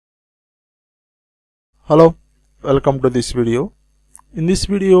Hello, welcome to this video. In this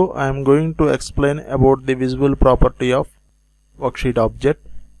video I am going to explain about the visible property of worksheet object.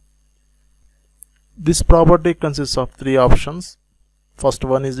 This property consists of three options. First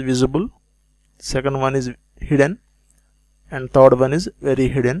one is visible, second one is hidden, and third one is very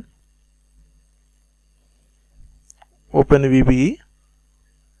hidden. Open VBA.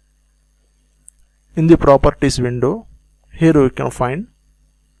 In the properties window, here we can find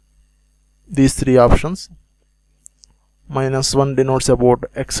these three options. -1 denotes about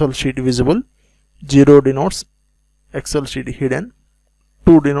Excel sheet visible, 0 denotes Excel sheet hidden,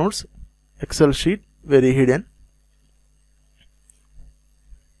 2 denotes Excel sheet very hidden.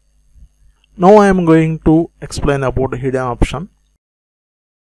 Now I am going to explain about hidden option.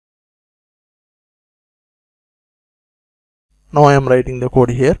 Now I am writing the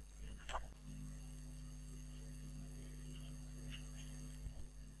code here.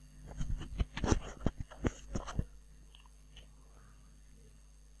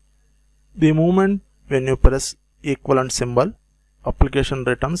 The moment when you press equivalent symbol, application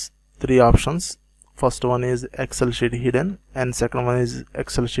returns three options. First one is Excel sheet hidden, and second one is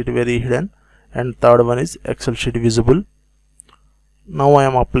Excel sheet very hidden, and third one is Excel sheet visible. Now I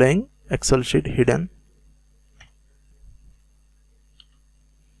am applying Excel sheet hidden.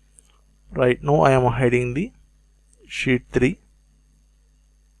 Right now I am hiding the sheet 3.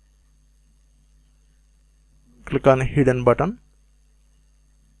 Click on hidden button.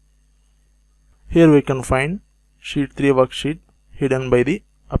 Here we can find sheet 3 worksheet hidden by the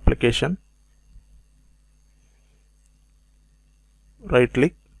application. Right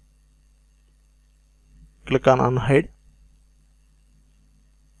click, click on unhide,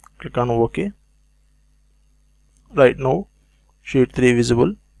 click on OK. Right now sheet 3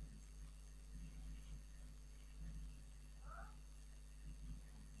 visible.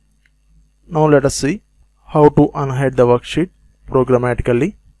 Now let us see how to unhide the worksheet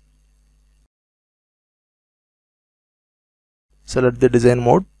programmatically. Select the design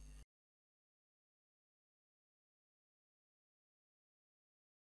mode.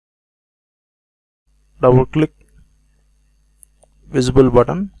 Double click visible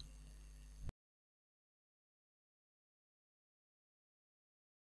button.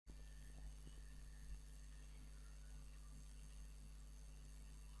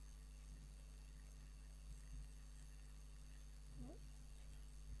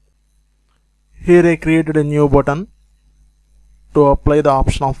 Here I created a new button to apply the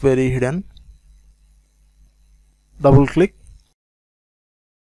option of very hidden. Double click.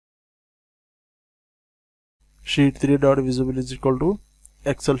 Sheet 3.visible is equal to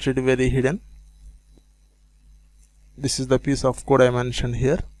Excel sheet very hidden. This is the piece of code I mentioned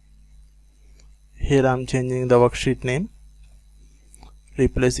here. Here I am changing the worksheet name,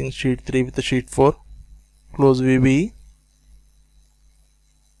 replacing sheet 3 with sheet 4. Close VBA.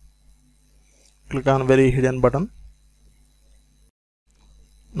 Click on very hidden button.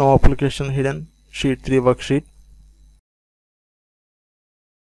 Now application hidden sheet 3 worksheet.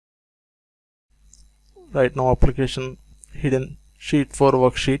 Right now application hidden sheet 4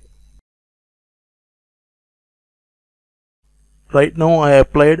 worksheet. Right now I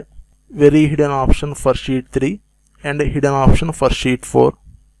applied very hidden option for sheet 3 and hidden option for sheet 4.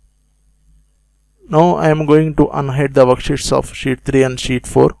 Now I am going to unhide the worksheets of sheet 3 and sheet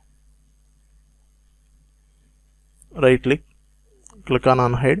 4. Right click, click on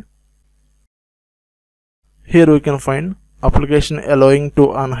unhide. Here we can find application allowing to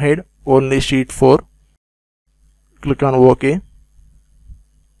unhide only sheet 4. Click on OK.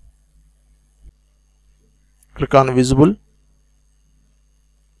 Click on visible.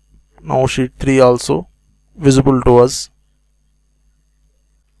 Now sheet 3 also visible to us.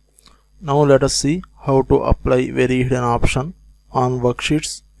 Now let us see how to apply very hidden option on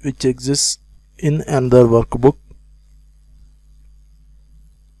worksheets which exists in another workbook.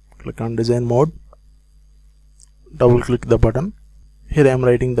 Click on design mode. Double click the button. Here I am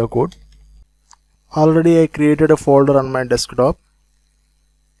writing the code. Already I created a folder on my desktop.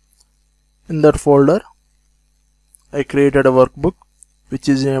 In that folder I created a workbook which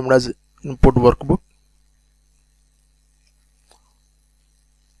is named as input workbook.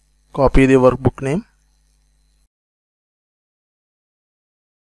 Copy the workbook name.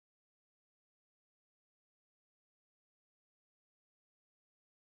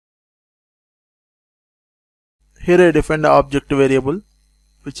 Here I define the object variable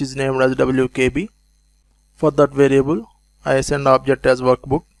which is named as WKB. For that variable I assign the object as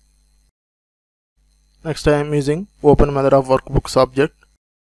workbook. Next I am using open method of workbooks object.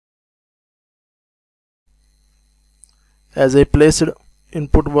 As I placed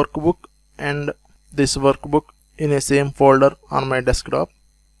input workbook and this workbook in a same folder on my desktop.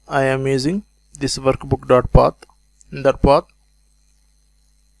 I am using this workbook.path. In that path,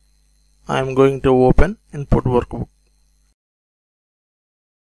 I am going to open input workbook.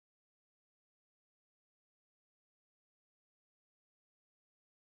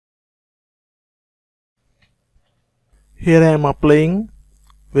 Here I am applying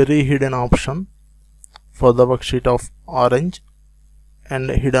VeryHidden option for the worksheet of orange and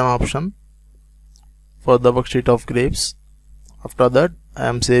hidden option for the worksheet of grapes. After that, I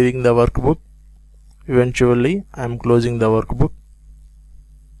am saving the workbook. Eventually, I am closing the workbook.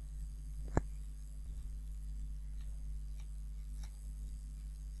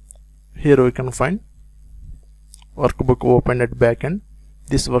 Here we can find workbook opened at backend.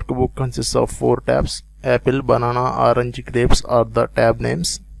 This workbook consists of 4 tabs. Apple, banana, orange, grapes are the tab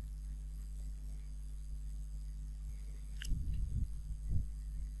names.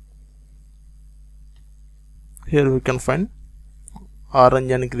 Here we can find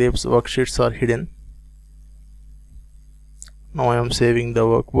orange and grapes worksheets are hidden. Now I am saving the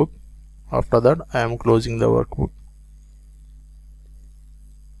workbook. After that, I am closing the workbook.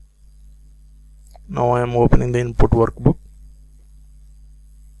 Now I am opening the input workbook.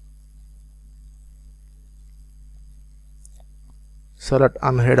 Select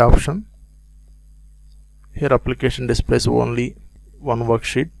unhide option. Here application displays only one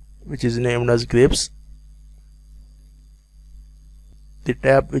worksheet, which is named as grapes. The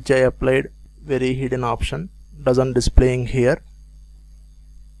tab which I applied VeryHidden option doesn't displaying here.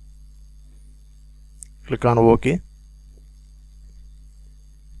 Click on OK.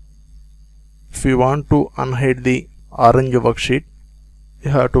 If you want to unhide the orange worksheet,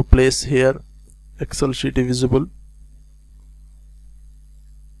 you have to place here Excel sheet visible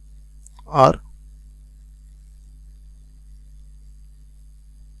or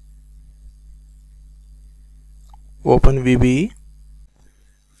open VBA.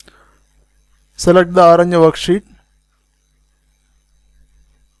 Select the orange worksheet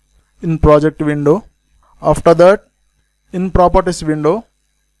in project window. After that, in properties window,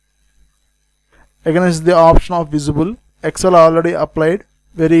 against the option of visible, Excel already applied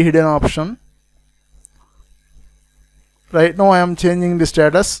VeryHidden option. Right now I am changing the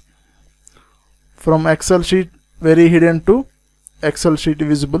status from Excel sheet VeryHidden to Excel sheet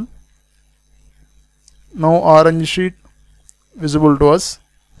visible. Now orange sheet visible to us.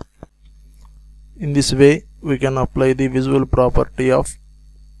 In this way, we can apply the visual property of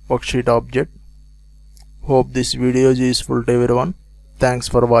worksheet object. Hope this video is useful to everyone. Thanks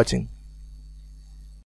for watching.